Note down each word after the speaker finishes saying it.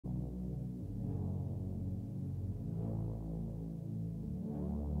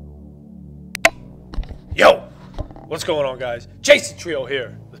Yo, what's going on, guys? Jason Trio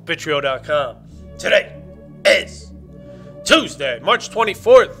here with BitTrio.com. Today is Tuesday, March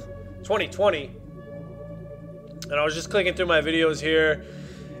 24th, 2020. And I was just clicking through my videos here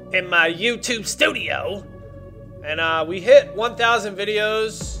in my YouTube studio. And we hit 1,000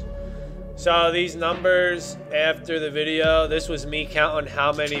 videos. So these numbers after the video, this was me counting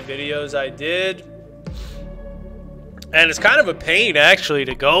how many videos I did. And it's kind of a pain, actually,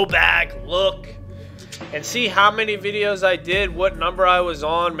 to go back, look, and see how many videos I did, what number I was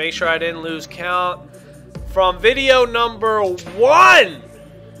on, make sure I didn't lose count. From video number 1,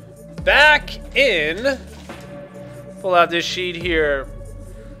 back in, pull out this sheet here,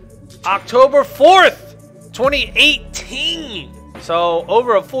 October 4th, 2018. So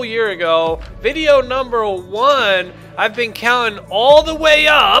over a full year ago, video number 1, I've been counting all the way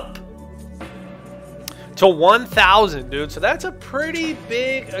up to 1,000, dude. So that's a pretty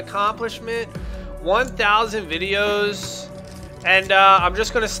big accomplishment. 1,000 videos, and I'm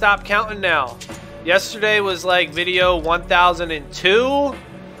just gonna stop counting now. Yesterday was like video 1002.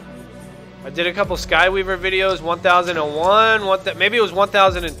 I did a couple Skyweaver videos, 1001, maybe it was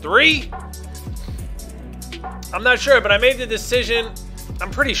 1003. I'm not sure, but I made the decision.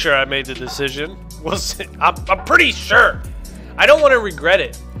 I'm pretty sure I made the decision. We'll see. I'm pretty sure. I don't want to regret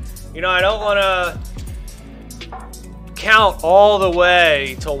it. You know, I don't want to count all the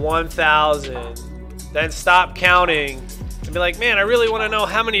way to 1,000. Then stop counting and be like, man, I really want to know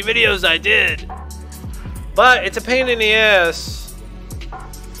how many videos I did. But it's a pain in the ass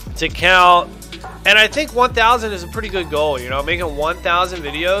to count. And I think 1,000 is a pretty good goal, you know, making 1,000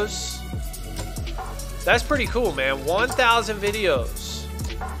 videos. That's pretty cool, man. 1,000 videos.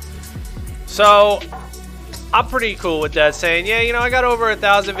 So I'm pretty cool with that, saying, yeah, you know, I got over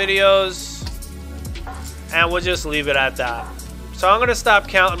 1,000 videos and we'll just leave it at that. So I'm going to stop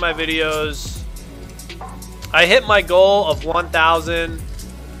counting my videos. I hit my goal of 1,000,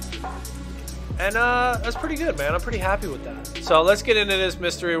 and that's pretty good, man. I'm pretty happy with that. So let's get into this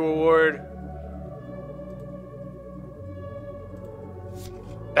mystery reward.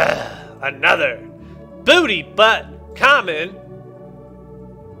 Another booty butt common.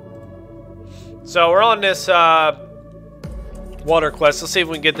 So we're on this water quest. Let's see if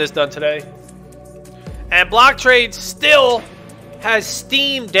we can get this done today. And block trade still has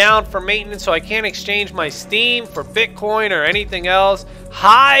Steam down for maintenance, so I can't exchange my Steam for Bitcoin or anything else.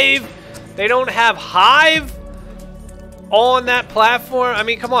 Hive, they don't have Hive on that platform. I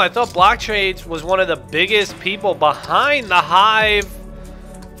mean, come on, I thought Block Trades was one of the biggest people behind the Hive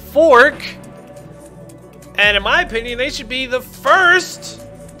fork. And in my opinion, they should be the first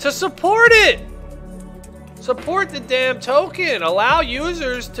to support it. Support the damn token. Allow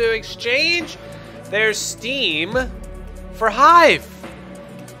users to exchange their Steam for Hive.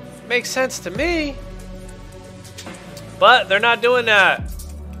 Makes sense to me. But they're not doing that.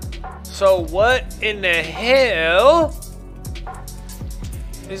 So what in the hell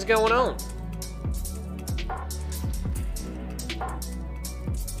is going on?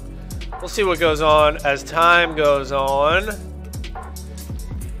 We'll see what goes on as time goes on.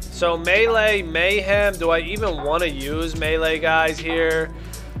 So Melee Mayhem. Do I even want to use Melee guys here?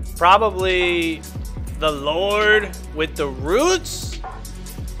 Probably the Lord with the roots.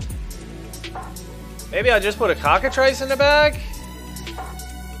 Maybe I'll just put a cockatrice in the back.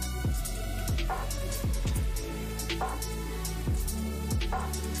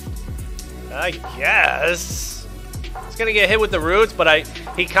 I guess. He's gonna get hit with the roots, but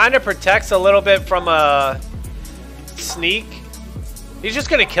he kind of protects a little bit from a sneak. He's just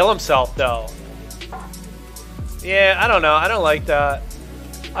gonna kill himself though. Yeah, I don't know. I don't like that.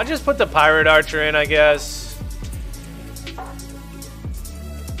 I'll just put the pirate archer in, I guess.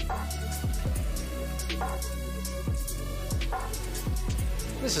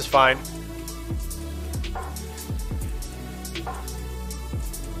 This is fine.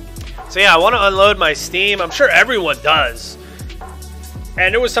 So yeah, I want to unload my Steam. I'm sure everyone does.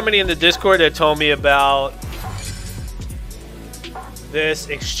 And there was somebody in the Discord that told me about this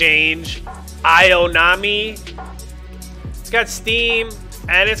exchange, Ionami. It's got Steam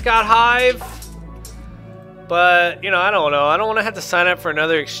and it's got Hive. But, you know, I don't know. I don't want to have to sign up for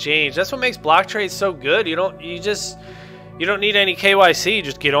another exchange. That's what makes block trade so good. You don't need any KYC. You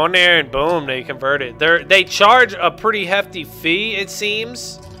just get on there and boom, they convert it. They charge a pretty hefty fee, it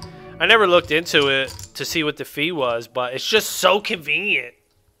seems. I never looked into it to see what the fee was, but it's just so convenient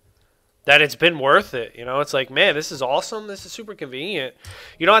that it's been worth it. You know, it's like, man, this is awesome. This is super convenient.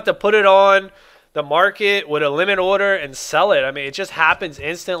 You don't have to put it on the market with a limit order and sell it. I mean, it just happens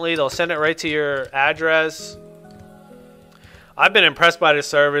instantly. They'll send it right to your address. I've been impressed by this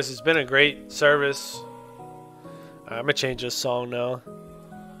service. It's been a great service. I'm gonna change this song now.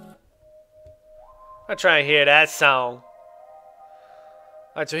 I'm trying to hear that song.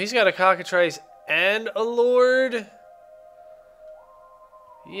 Alright, so he's got a cockatrice and a lord.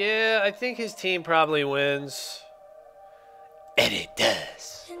 Yeah, I think his team probably wins. And it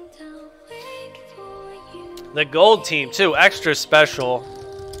does. The gold team, too. Extra special.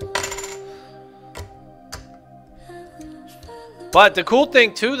 But the cool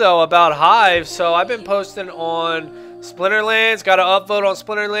thing, too, though, about Hive, so I've been posting on Splinterlands, got to upvote on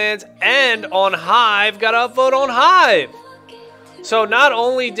Splinterlands, and on Hive, got to upvote on Hive. So not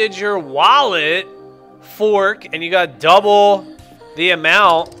only did your wallet fork, and you got double the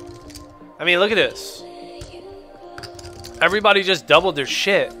amount. I mean, look at this. Everybody just doubled their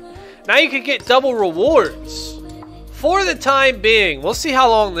shit. Now you can get double rewards. For the time being. We'll see how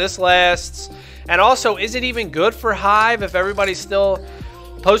long this lasts. And also, is it even good for Hive if everybody's still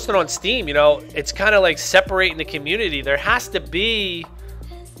posting on Steam? You know, it's kind of like separating the community. There has to be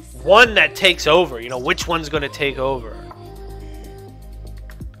one that takes over. You know, which one's going to take over?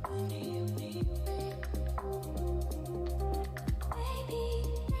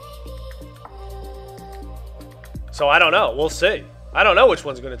 So I don't know. We'll see. I don't know which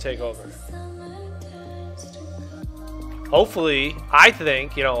one's going to take over. Hopefully, I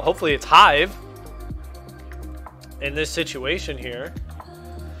think, you know, hopefully it's Hive in this situation here.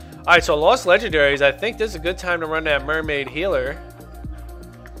 All right, so Lost Legendaries. I think this is a good time to run that Mermaid Healer.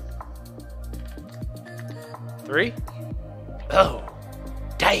 3. Oh,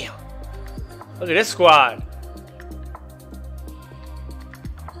 damn. Look at this squad.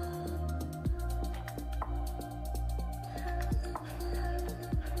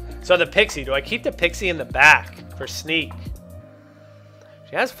 So the Pixie, do I keep the Pixie in the back for sneak?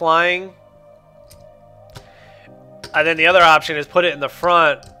 She has flying. And then the other option is put it in the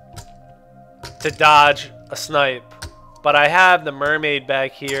front to dodge a snipe. But I have the Mermaid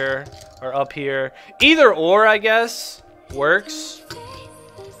back here, or up here. Either or, I guess, works.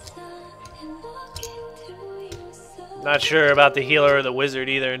 Not sure about the healer or the wizard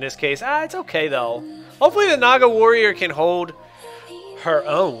either in this case. It's okay though. Hopefully the Naga Warrior can hold her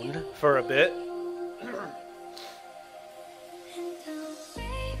own for a bit.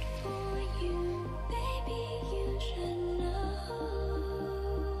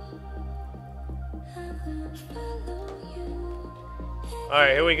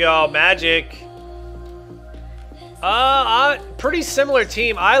 Alright, here we go. Magic. Pretty similar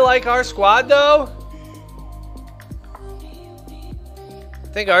team. I like our squad though.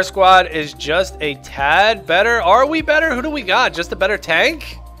 I think our squad is just a tad better. Are we better? Who do we got? Just a better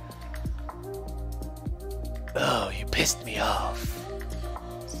tank? Oh, you pissed me off.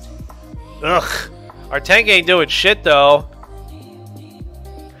 Ugh. Our tank ain't doing shit, though.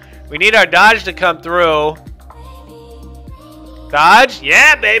 We need our dodge to come through. Dodge?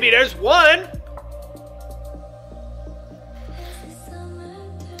 Yeah, baby, there's one.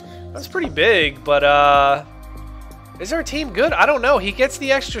 That's pretty big, but, is our team good? I don't know. He gets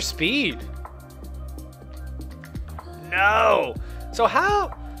the extra speed. No. So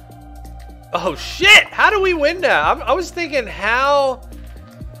how... Oh, shit. How do we win now? I was thinking how...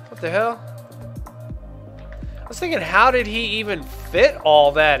 What the hell? I was thinking how did he even fit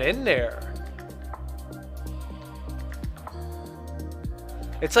all that in there?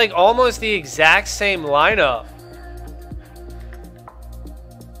 It's like almost the exact same lineup.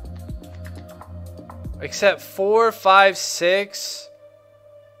 Except 4, 5, 6.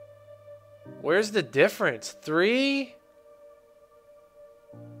 Where's the difference? 3?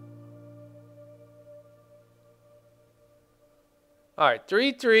 Alright,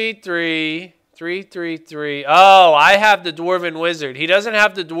 3, 3, 3. 3, 3, 3. Oh, I have the Dwarven Wizard. He doesn't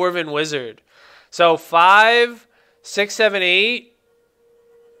have the Dwarven Wizard. So 5, 6, 7, 8.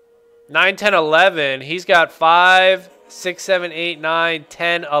 9, 10, 11. He's got 5, 6, 7, 8, 9,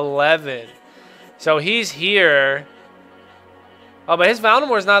 10, 11. So he's here. Oh, but his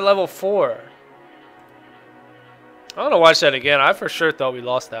Valinor is not level 4. I want to watch that again. I for sure thought we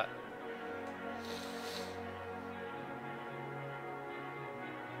lost that.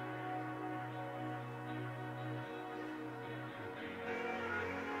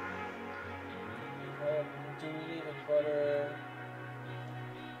 Do we need a butter?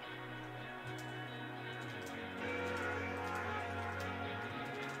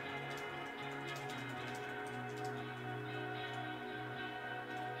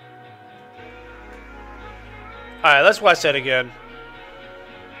 Alright, let's watch that again.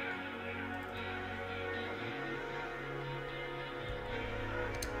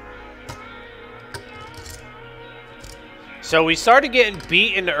 So we started getting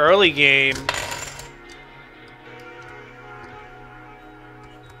beat in the early game.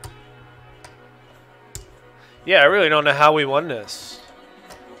 Yeah, I really don't know how we won this.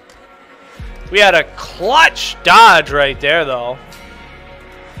 We had a clutch dodge right there, though.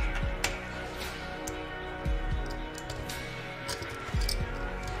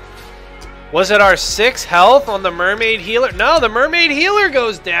 Was it our 6 health on the mermaid healer? No, the mermaid healer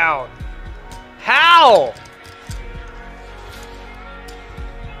goes down. How?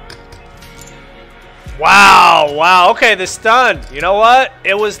 Wow, wow. Okay, the stun. You know what?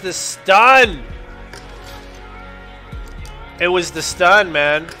 It was the stun. It was the stun,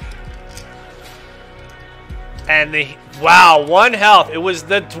 man. And the... Wow, 1 health. It was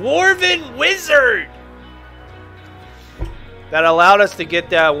the Dwarven Wizard that allowed us to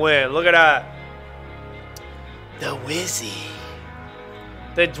get that win. Look at that. The Wizzy.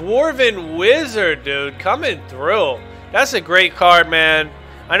 The Dwarven Wizard, dude. Coming through. That's a great card, man.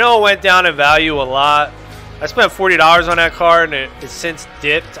 I know it went down in value a lot. I spent $40 on that card, and it's since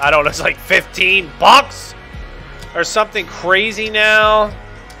dipped. I don't know, it's like 15 bucks or something crazy now.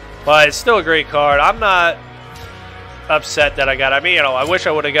 But it's still a great card. I'm not upset that I got it. I mean, you know, I wish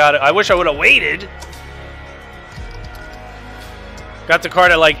I would have got it. I wish I would have waited. Got the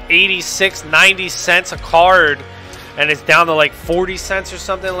card at like 86, 90 cents a card, and it's down to like 40 cents or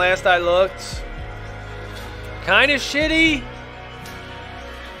something last I looked. Kind of shitty.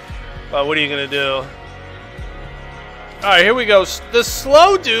 Well, what are you going to do? Alright, here we go. The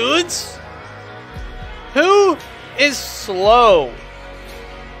slow dudes. Who is slow?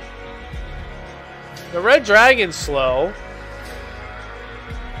 The Red Dragon's slow.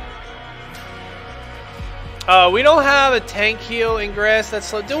 We don't have a tank heal in grass that's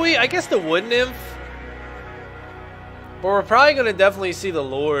slow. Do we? I guess the Wood Nymph. But we're probably going to definitely see the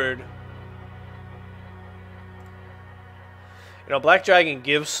Lord. You know, Black Dragon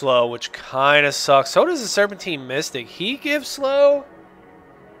gives slow, which kind of sucks. So does the Serpentine Mystic. He gives slow,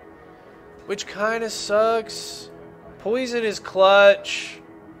 which kind of sucks. Poison is clutch.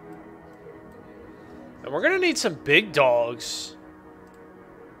 And we're going to need some big dogs.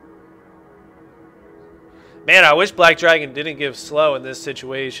 Man, I wish Black Dragon didn't give slow in this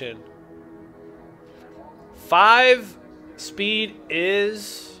situation. 5 speed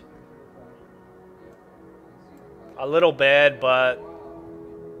is a little bad, but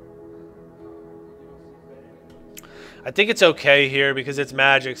I think it's okay here because it's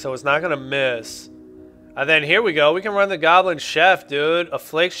magic, so it's not going to miss. And then here we go. We can run the Goblin Chef, dude.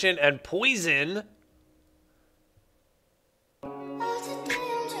 Affliction and Poison.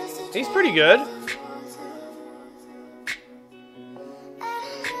 He's pretty good.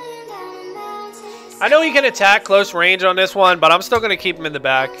 I know he can attack close range on this one, but I'm still going to keep him in the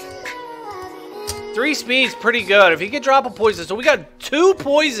back. 3 speed's pretty good. If he could drop a poison. So we got 2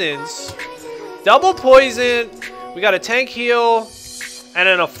 poisons. Double poison. We got a tank heal and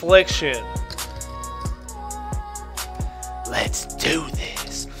an affliction. Let's do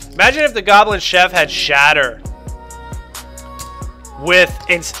this. Imagine if the Goblin Chef had Shatter.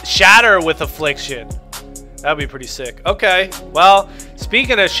 Shatter with affliction. That'd be pretty sick. Okay, well,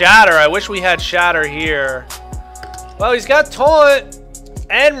 speaking of Shatter, I wish we had Shatter here. Well, he's got Taunt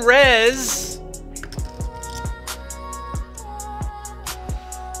and Res.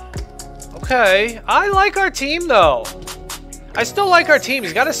 Okay, I like our team, though. I still like our team.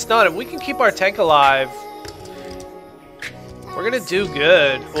 He's got a stun. If we can keep our tank alive, we're going to do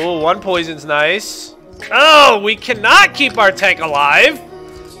good. Oh, 1 poison's nice. Oh, we cannot keep our tank alive.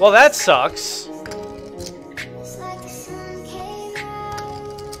 Well, that sucks.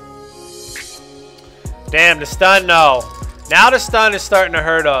 Damn, the stun, no. Now the stun is starting to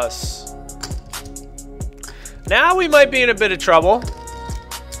hurt us. Now we might be in a bit of trouble.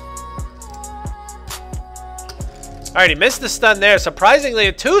 Alright, he missed the stun there. Surprisingly,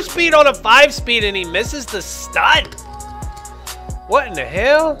 a 2 speed on a 5 speed, and he misses the stun. What in the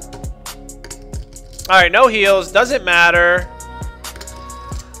hell? Alright, no heals. Doesn't matter.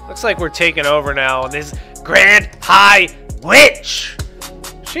 Looks like we're taking over now on this Grand High Witch.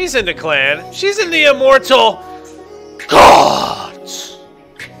 She's in the clan. She's in the Immortal Gods.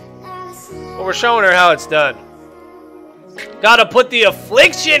 Well, we're showing her how it's done. Gotta put the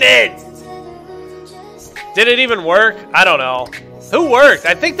affliction in. Did it even work? I don't know. Who worked?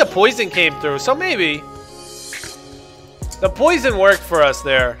 I think the poison came through, so maybe. The poison worked for us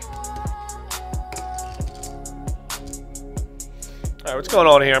there. Alright, what's going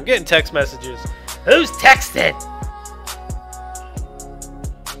on here? I'm getting text messages. Who's texting?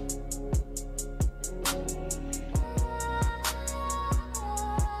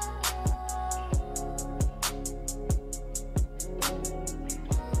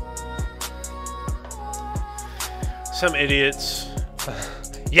 Some idiots.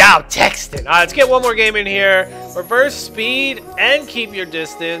 Yeah, I'm texting. Alright, let's get one more game in here. Reverse speed and keep your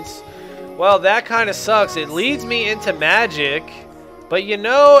distance. Well, that kind of sucks. It leads me into magic. But you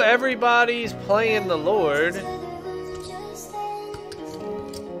know, everybody's playing the Lord.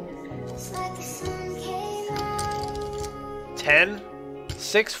 $10,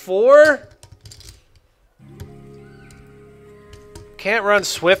 6, 4. Can't run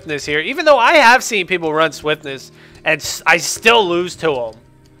swiftness here, even though I have seen people run swiftness and I still lose to them.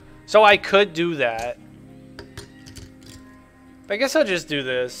 So I could do that. I guess I'll just do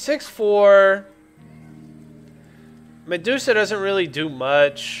this. 6, 4. Medusa doesn't really do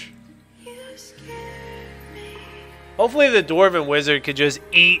much. Hopefully the Dwarven Wizard could just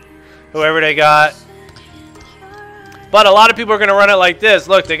eat whoever they got. But a lot of people are going to run it like this.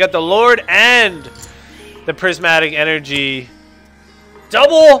 Look, they got the Lord and the Prismatic Energy.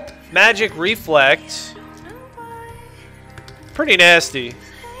 Double Magic Reflect. Pretty nasty.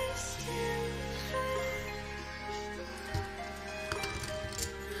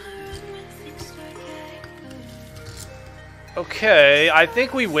 Okay, I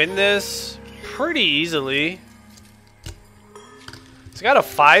think we win this pretty easily. It's got a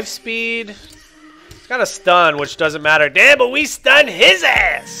 5 speed. It's got a stun, which doesn't matter. Damn, but we stun his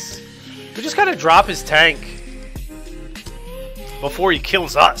ass. We just gotta drop his tank before he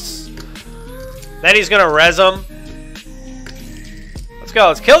kills us. Then he's gonna res him. Let's go.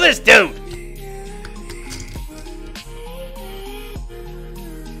 Let's kill this dude.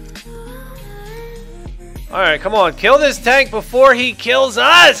 Alright, come on. Kill this tank before he kills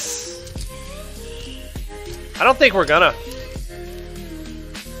us. I don't think we're gonna.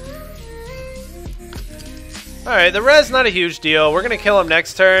 Alright, the res not a huge deal. We're gonna kill him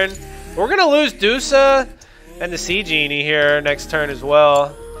next turn. We're gonna lose Dusa and the Sea Genie here next turn as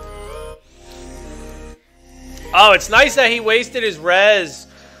well. Oh, it's nice that he wasted his res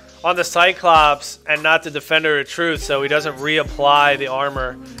on the Cyclops and not the Defender of Truth, so he doesn't reapply the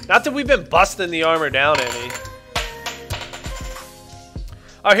armor. Not that we've been busting the armor down any.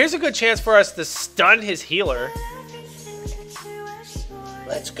 Oh, here's a good chance for us to stun his healer.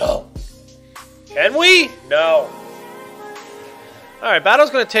 Let's go. Can we? No. Alright,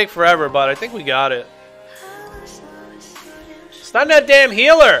 battle's gonna take forever, but I think we got it. Stun that damn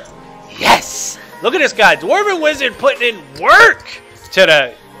healer. Yes! Look at this guy. Dwarven Wizard putting in work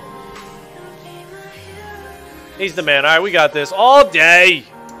today. He's the man. Alright, we got this all day.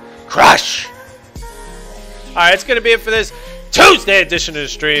 Crush! Alright, it's going to be it for this Tuesday edition of the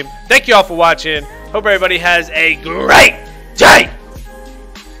stream. Thank you all for watching. Hope everybody has a great day.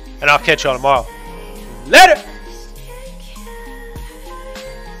 And I'll catch you all tomorrow. Later!